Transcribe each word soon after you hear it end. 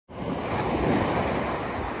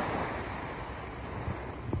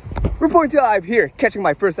Reporting to you live here, catching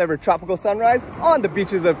my first ever tropical sunrise on the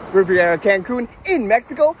beaches of Riviera, Cancun in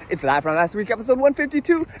Mexico. It's Live From Last week, episode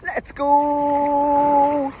 152. Let's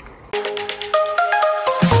go!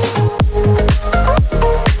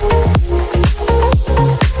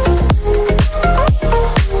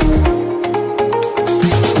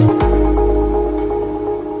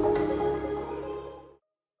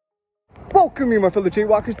 Welcome you my fellow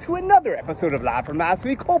JayWalkers to another episode of Live From Last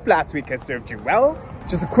week. Hope last week has served you well.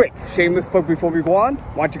 Just a quick shameless plug before we go on.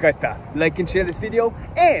 Want you guys to like and share this video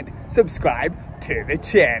and subscribe to the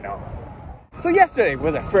channel. So yesterday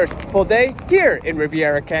was our first full day here in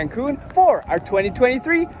Riviera, Cancun for our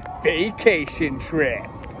 2023 vacation trip,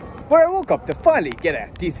 where I woke up to finally get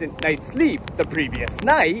a decent night's sleep the previous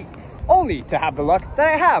night, only to have the luck that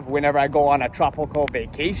I have whenever I go on a tropical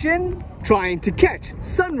vacation, trying to catch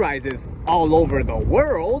sunrises all over the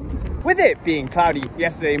world, with it being cloudy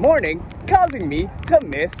yesterday morning, causing me to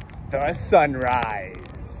miss the sunrise.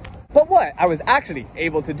 But what I was actually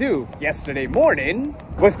able to do yesterday morning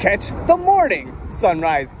was catch the morning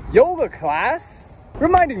sunrise yoga class,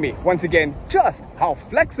 reminding me once again just how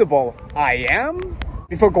flexible I am,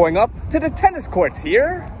 before going up to the tennis courts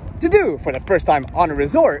here to do for the first time on a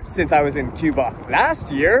resort since I was in Cuba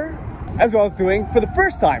last year, as well as doing for the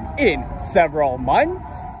first time in several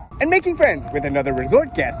months, and making friends with another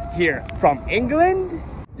resort guest here from England.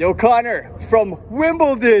 Yo, Connor from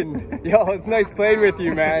Wimbledon. Yo, it's nice playing with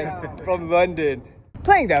you, man. From London.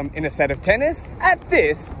 Playing them in a set of tennis at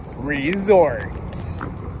this resort.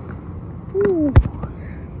 Ooh.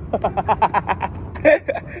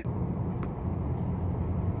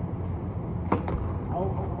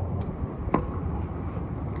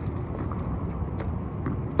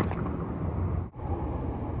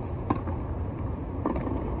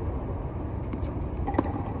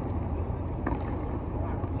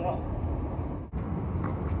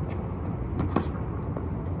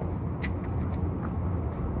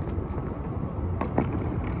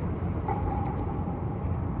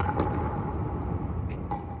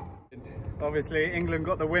 Obviously, England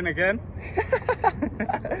got the win again.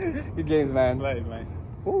 Good games, man. Played, mate.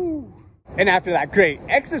 Ooh. And after that great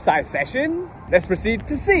exercise session, let's proceed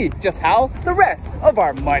to see just how the rest of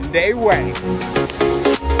our Monday went.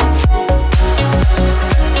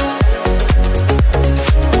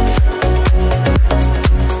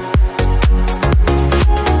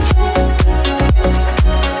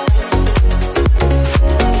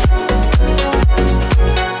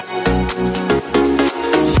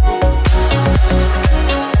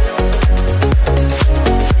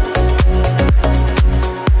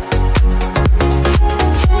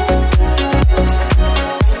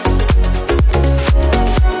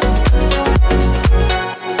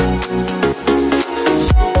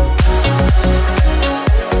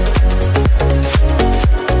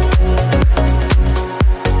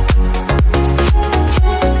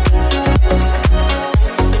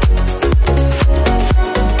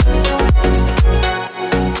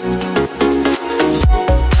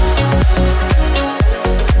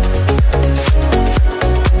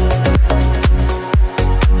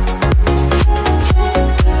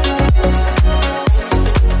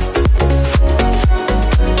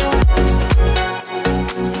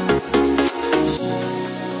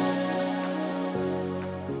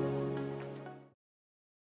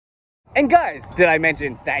 And guys, did I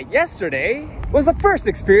mention that yesterday was the first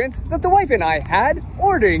experience that the wife and I had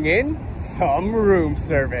ordering in some room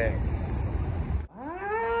service.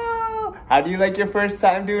 Wow! How do you like your first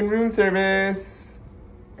time doing room service?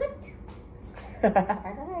 Good.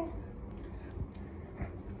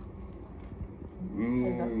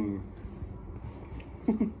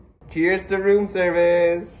 Cheers to room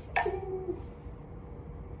service.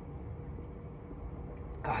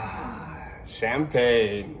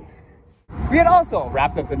 Champagne. We had also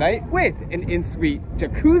wrapped up the night with an in-suite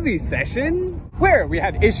jacuzzi session where we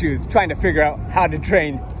had issues trying to figure out how to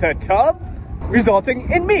drain the tub,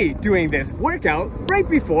 resulting in me doing this workout right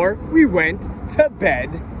before we went to bed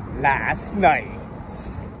last night.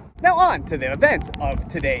 Now on to the events of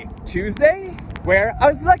today, Tuesday, where I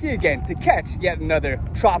was lucky again to catch yet another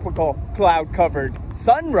tropical cloud-covered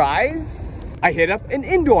sunrise. I hit up an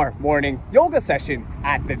indoor morning yoga session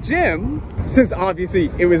at the gym, since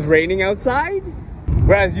obviously it was raining outside.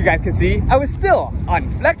 Whereas you guys can see, I was still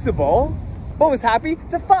unflexible, but was happy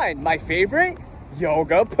to find my favorite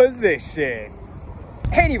yoga position.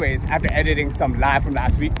 Anyways, after editing some Live From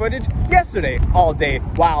Last week footage yesterday all day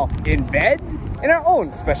while in bed, in our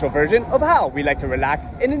own special version of how we like to relax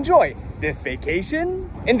and enjoy this vacation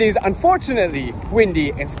in these unfortunately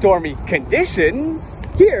windy and stormy conditions,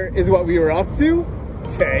 here is what we were up to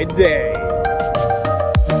today.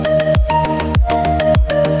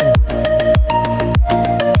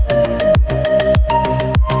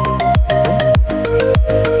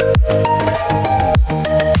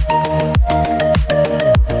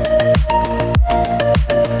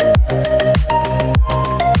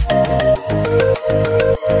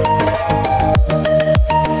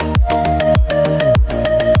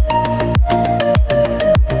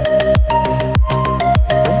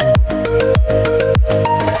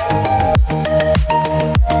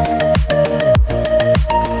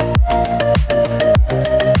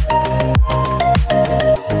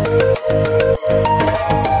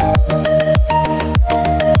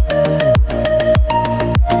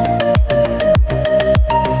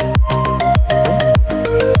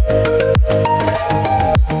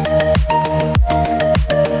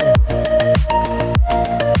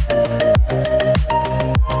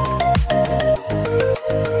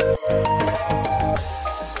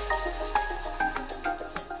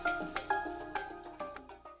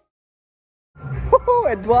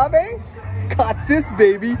 Suave? Got this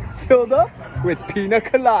baby filled up with pina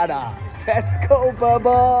colada. Let's go,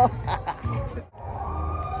 Bubba.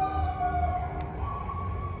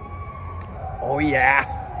 Oh yeah.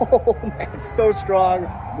 Oh man, so strong.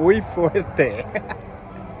 Muy fuerte.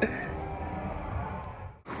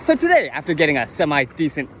 So today, after getting a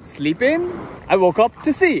semi-decent sleep in, I woke up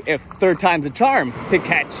to see if third time's a charm to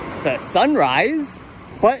catch the sunrise.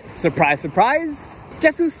 But surprise, surprise,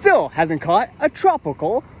 guess who still hasn't caught a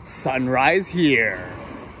tropical sunrise here?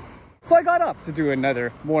 So I got up to do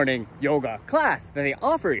another morning yoga class that they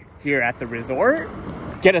offer here at the resort.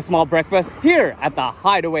 Get a small breakfast here at the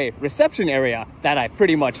hideaway reception area that I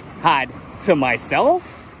pretty much had to myself.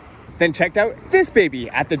 Then checked out this baby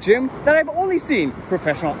at the gym that I've only seen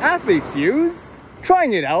professional athletes use.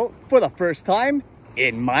 Trying it out for the first time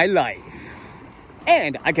in my life.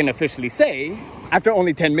 And I can officially say, after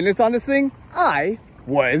only 10 minutes on this thing, I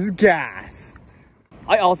was gassed.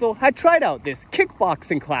 I also had tried out this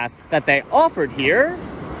kickboxing class that they offered here,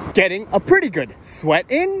 getting a pretty good sweat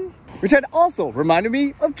in, which had also reminded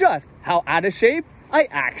me of just how out of shape I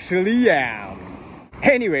actually am.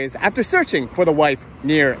 Anyways, after searching for the wife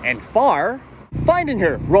near and far, finding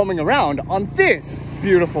her roaming around on this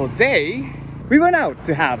beautiful day, we went out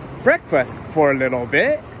to have breakfast for a little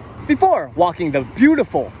bit before walking the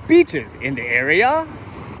beautiful beaches in the area.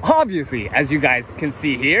 Obviously, as you guys can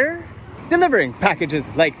see here, delivering packages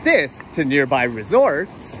like this to nearby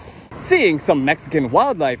resorts, seeing some Mexican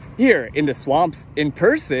wildlife here in the swamps in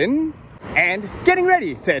person, and getting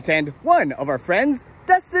ready to attend one of our friends'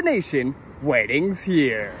 destination weddings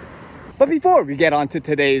here. But before we get on to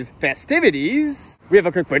today's festivities, we have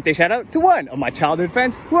a quick birthday shout out to one of my childhood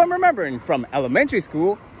friends who I'm remembering from elementary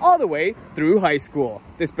school all the way through high school.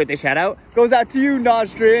 This birthday shout out goes out to you,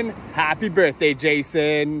 Nostrin. Happy birthday,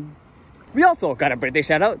 Jason. We also got a birthday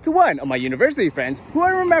shout out to one of my university friends who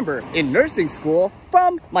I remember in nursing school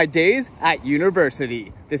from my days at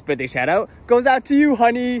university. This birthday shout out goes out to you,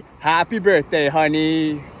 honey. Happy birthday,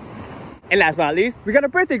 honey. And last but not least, we got a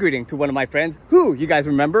birthday greeting to one of my friends who, you guys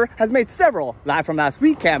remember, has made several Live From Last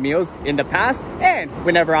Week cameos in the past. And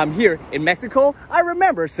whenever I'm here in Mexico, I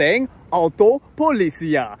remember saying, Alto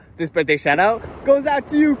Policia. This birthday shout out goes out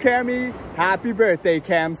to you, Cammy. Happy birthday,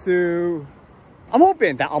 Camsu. I'm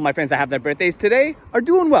hoping that all my friends that have their birthdays today are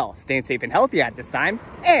doing well, staying safe and healthy at this time,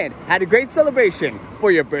 and had a great celebration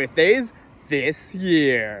for your birthdays this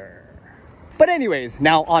year. But anyways,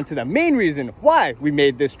 now on to the main reason why we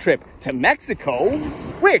made this trip to Mexico,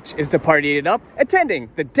 which is to party it up attending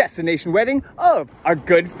the destination wedding of our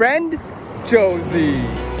good friend, Josie.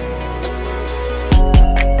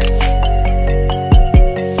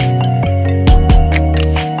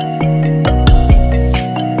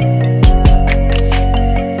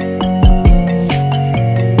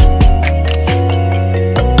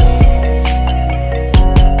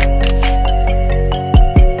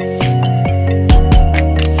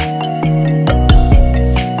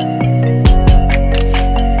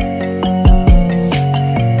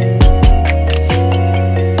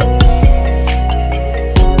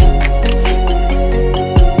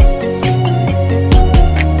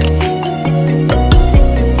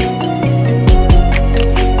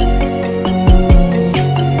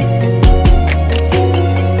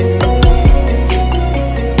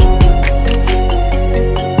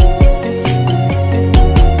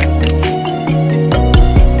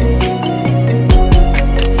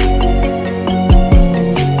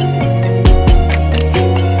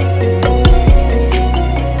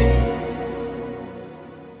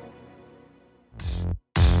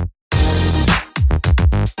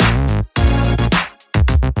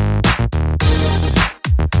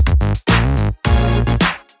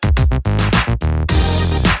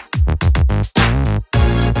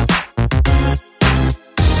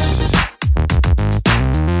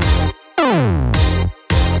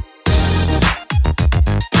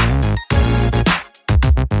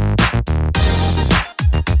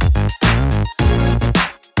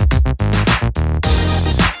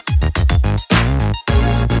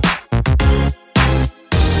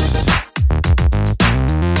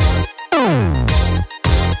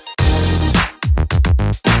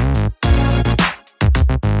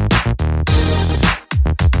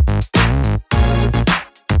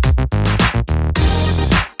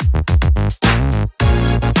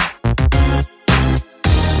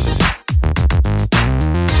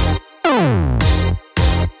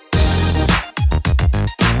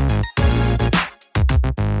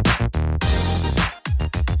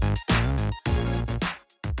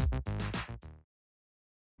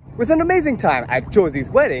 with an amazing time at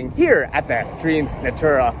Josie's wedding here at the Dreams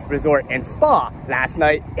Natura Resort and Spa last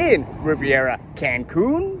night in Riviera,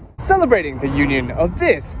 Cancun, celebrating the union of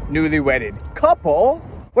this newly wedded couple,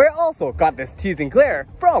 where I also got this teasing glare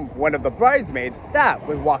from one of the bridesmaids that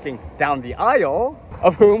was walking down the aisle,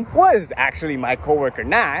 of whom was actually my coworker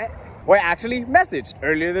Nat, who I actually messaged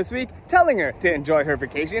earlier this week telling her to enjoy her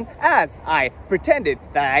vacation as I pretended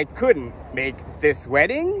that I couldn't make this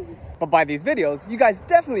wedding. But by these videos, you guys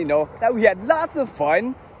definitely know that we had lots of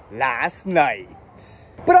fun last night.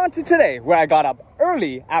 But on to today, where I got up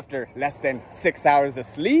early after less than 6 hours of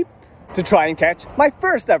sleep to try and catch my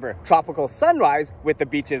first ever tropical sunrise with the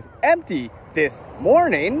beaches empty this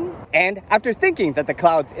morning. And after thinking that the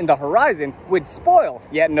clouds in the horizon would spoil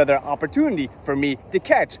yet another opportunity for me to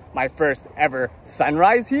catch my first ever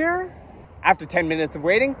sunrise here, after 10 minutes of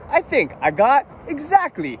waiting, I think I got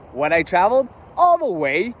exactly what I traveled all the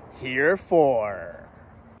way here for.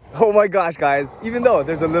 Oh my gosh, guys, even though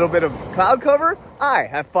there's a little bit of cloud cover, I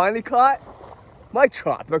have finally caught my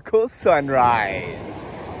tropical sunrise.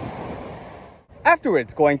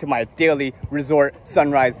 Afterwards, going to my daily resort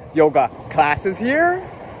sunrise yoga classes here,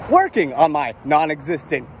 working on my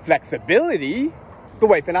non-existent flexibility, the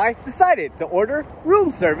wife and I decided to order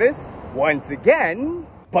room service once again,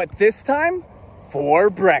 but this time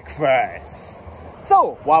for breakfast.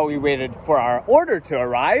 So while we waited for our order to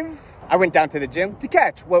arrive, I went down to the gym to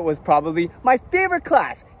catch what was probably my favorite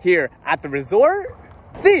class here at the resort,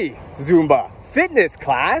 the Zumba fitness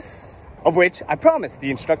class, of which I promised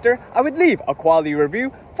the instructor I would leave a quality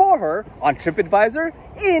review for her on TripAdvisor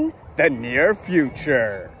in the near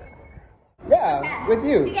future. Yeah, with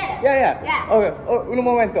you. Together. Yeah. Okay, un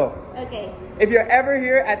momento. Okay. If you're ever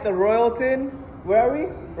here at the Royalton, where are we?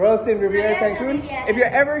 Royalton, Riviera, Cancun. If you're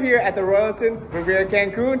ever here at the Royalton, Riviera,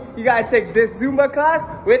 Cancun, you gotta take this Zumba class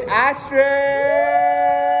with Astrid.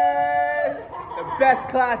 The best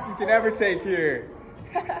class you can ever take here.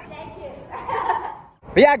 Thank you.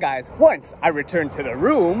 But yeah, guys, once I returned to the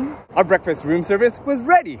room, our breakfast room service was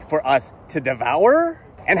ready for us to devour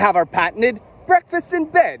and have our patented breakfast in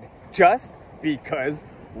bed just because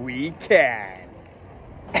we can.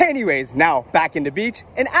 Anyways, now back in the beach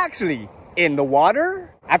and actually in the water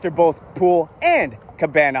after both pool and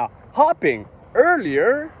cabana hopping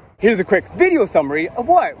earlier. Here's a quick video summary of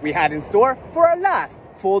what we had in store for our last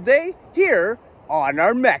full day here on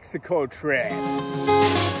our Mexico trip.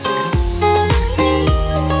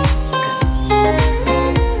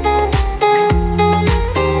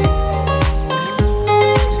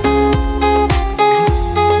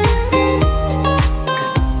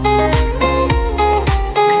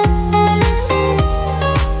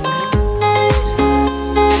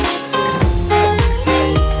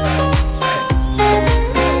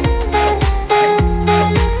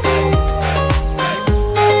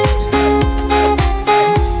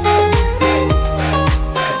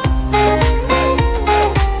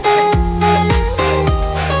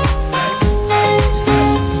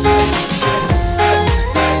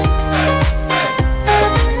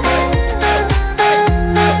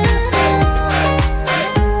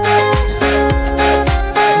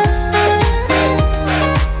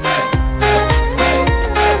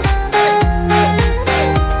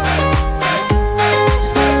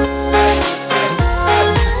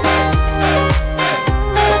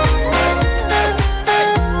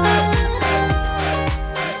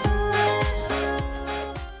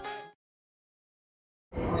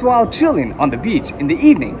 So while chilling on the beach in the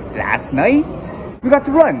evening last night, we got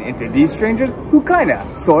to run into these strangers who kinda,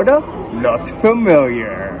 sorta, looked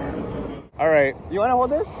familiar. All right, you wanna hold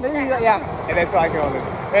this? Maybe, yeah, and then so I can hold it.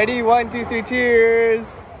 Ready, 1, 2, 3,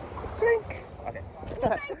 cheers. Drink. Okay.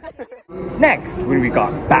 Next, when we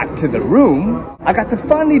got back to the room, I got to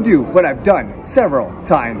finally do what I've done several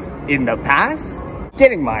times in the past,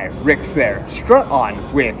 getting my Ric Flair strut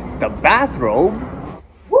on with the bathrobe,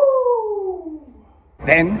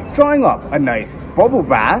 then drawing up a nice bubble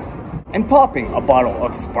bath and popping a bottle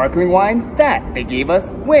of sparkling wine that they gave us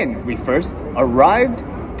when we first arrived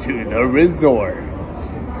to the resort.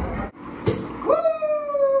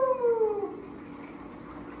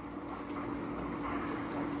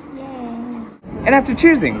 And after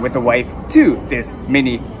cheersing with the wife to this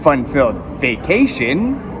mini fun-filled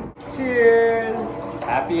vacation, cheers!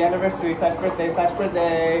 Happy anniversary /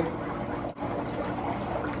 birthday.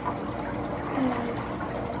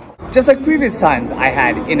 Just like previous times I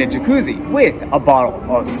had in a jacuzzi with a bottle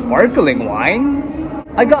of sparkling wine,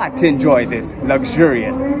 I got to enjoy this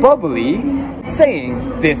luxurious bubbly,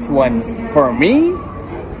 saying this one's for me,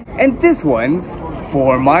 and this one's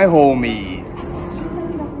for my homies.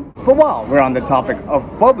 But while we're on the topic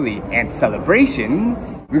of bubbly and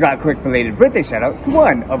celebrations, we got a quick belated birthday shout out to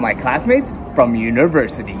one of my classmates from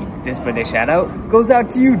university. This birthday shout out goes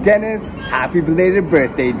out to you, Dennis. Happy belated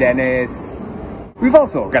birthday, Dennis. We've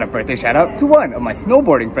also got a birthday shout out to one of my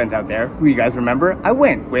snowboarding friends out there who you guys remember I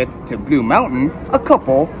went with to Blue Mountain a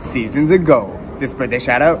couple seasons ago. This birthday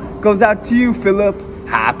shout out goes out to you, Philip.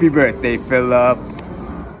 Happy birthday, Philip.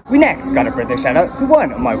 We next got a birthday shout out to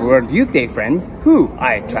one of my World Youth Day friends who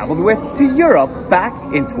I traveled with to Europe back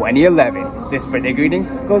in 2011. This birthday greeting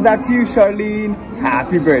goes out to you, Charlene.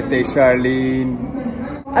 Happy birthday,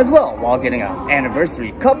 Charlene. As well, while getting an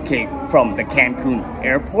anniversary cupcake from the Cancun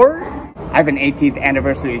Airport, I have an 18th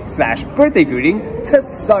anniversary / birthday greeting to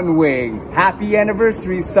Sunwing. Happy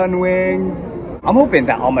anniversary, Sunwing. I'm hoping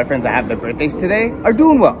that all my friends that have their birthdays today are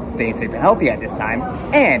doing well, staying safe and healthy at this time,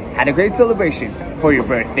 and had a great celebration for your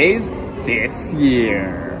birthdays this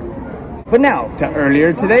year. But now to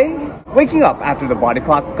earlier today, waking up after the body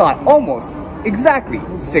clock got almost exactly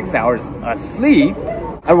 6 hours asleep,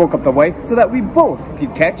 I woke up the wife so that we both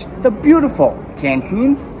could catch the beautiful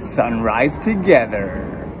Cancun sunrise together.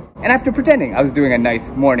 And after pretending I was doing a nice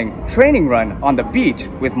morning training run on the beach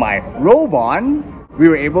with my robe on, we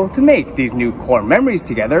were able to make these new core memories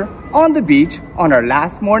together on the beach on our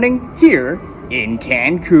last morning here in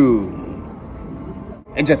Cancun.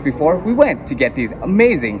 And just before we went to get these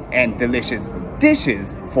amazing and delicious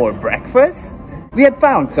dishes for breakfast, we had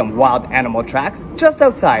found some wild animal tracks just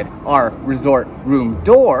outside our resort room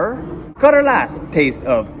door, got our last taste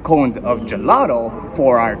of cones of gelato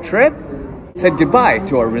for our trip, said goodbye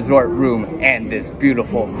to our resort room and this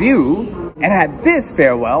beautiful view, and had this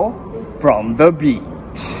farewell from the beach.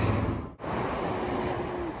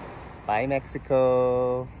 Bye,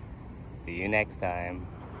 Mexico. See you next time.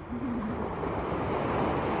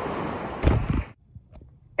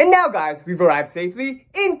 And now, guys, we've arrived safely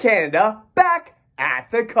in Canada, back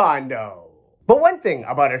at the condo. But one thing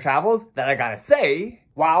about our travels that I gotta say,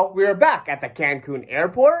 while we are back at the Cancun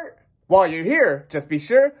Airport, while you're here, just be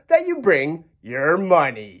sure that you bring your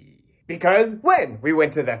money. Because when we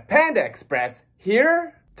went to the Panda Express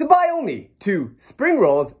here, to buy only 2 spring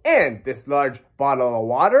rolls and this large bottle of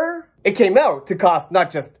water, it came out to cost not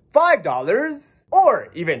just $5 or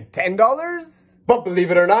even $10, but believe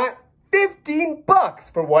it or not, 15 bucks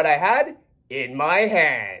for what I had in my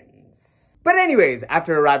hands. But anyways,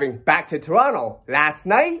 after arriving back to Toronto last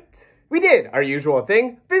night, we did our usual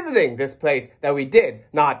thing, visiting this place that we did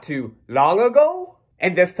not too long ago,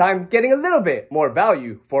 and this time getting a little bit more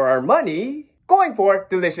value for our money, going for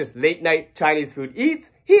delicious late night Chinese food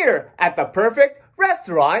eats here at the perfect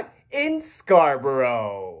restaurant in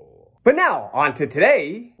Scarborough. But now on to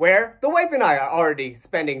today, where the wife and I are already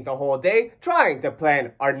spending the whole day trying to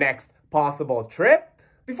plan our next possible trip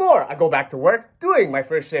before I go back to work doing my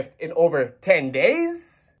first shift in over 10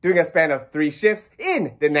 days, doing a span of 3 shifts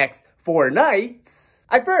in the next 4 nights.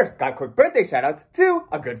 I first got quick birthday shoutouts to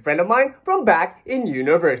a good friend of mine from back in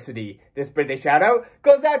university. This birthday shoutout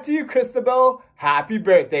goes out to you, Christabel. Happy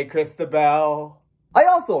birthday, Christabel. I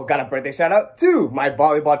also got a birthday shoutout to my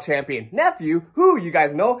volleyball champion nephew, who you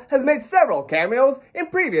guys know has made several cameos in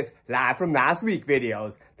previous Live From Last Week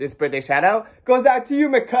videos. This birthday shoutout goes out to you,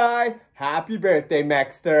 Mackay. Happy birthday,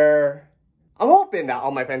 Maxter. I'm hoping that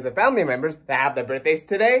all my friends and family members that have their birthdays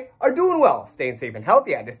today are doing well, staying safe and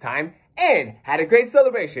healthy at this time, and had a great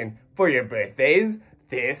celebration for your birthdays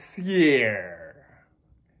this year.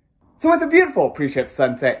 So with a beautiful pre-shift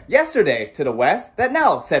sunset yesterday to the west that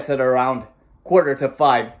now sets at around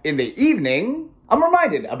 4:45 in the evening, I'm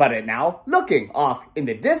reminded about it now, looking off in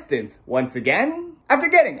the distance once again, after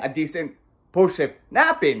getting a decent post-shift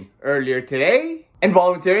nap in earlier today, and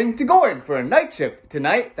volunteering to go in for a night shift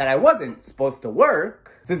tonight that I wasn't supposed to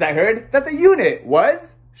work, since I heard that the unit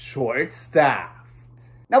was short-staffed.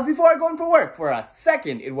 Now before I go in for work for a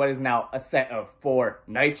second in what is now a set of 4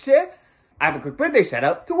 night shifts, I have a quick birthday shout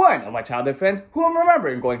out to one of my childhood friends who I'm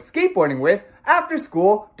remembering going skateboarding with after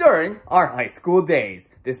school during our high school days.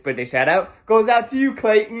 This birthday shout out goes out to you,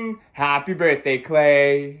 Clayton. Happy birthday,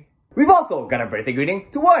 Clay. We've also got a birthday greeting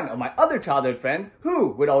to one of my other childhood friends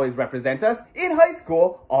who would always represent us in high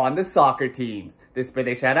school on the soccer teams. This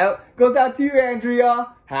birthday shout out goes out to you,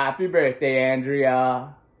 Andrea. Happy birthday,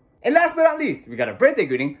 Andrea. And last but not least, we got a birthday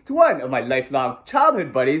greeting to one of my lifelong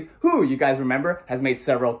childhood buddies who you guys remember has made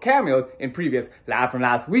several cameos in previous Live From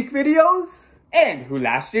Last Week videos, and who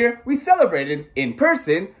last year we celebrated in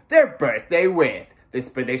person their birthday with. This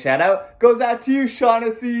birthday shout out goes out to you,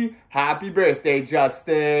 Shaughnessy. Happy birthday,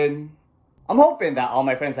 Justin. I'm hoping that all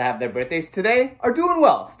my friends that have their birthdays today are doing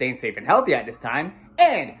well, staying safe and healthy at this time,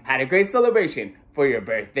 and had a great celebration for your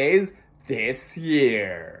birthdays this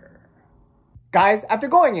year. Guys, after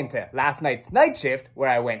going into last night's night shift where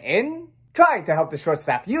I went in, trying to help the short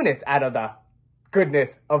staff units out of the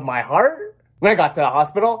goodness of my heart, when I got to the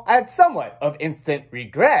hospital, I had somewhat of instant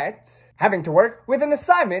regret having to work with an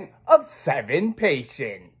assignment of 7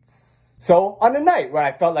 patients. So on a night where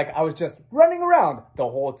I felt like I was just running around the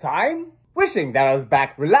whole time, wishing that I was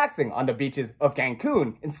back relaxing on the beaches of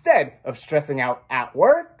Cancun instead of stressing out at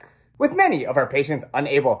work, with many of our patients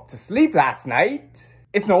unable to sleep last night,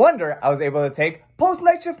 it's no wonder I was able to take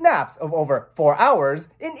post-night shift naps of over 4 hours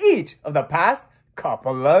in each of the past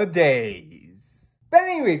couple of days. But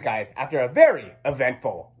anyways guys, after a very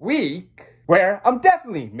eventful week, where I'm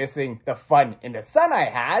definitely missing the fun in the sun I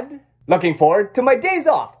had, looking forward to my days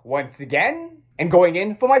off once again, and going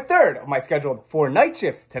in for my third of my scheduled 4 night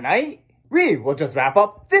shifts tonight, we will just wrap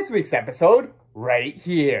up this week's episode right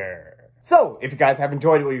here. So, if you guys have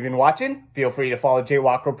enjoyed what you've been watching, feel free to follow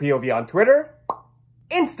JayWalkerPOV on Twitter,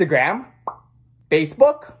 Instagram,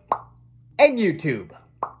 Facebook, and YouTube.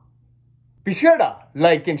 Be sure to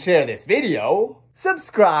like and share this video,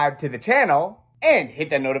 subscribe to the channel, and hit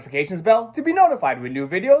that notifications bell to be notified when new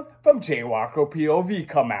videos from JayWalkerPOV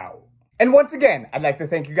come out. And once again, I'd like to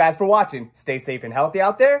thank you guys for watching. Stay safe and healthy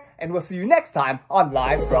out there, and we'll see you next time on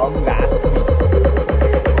Live From Last Week.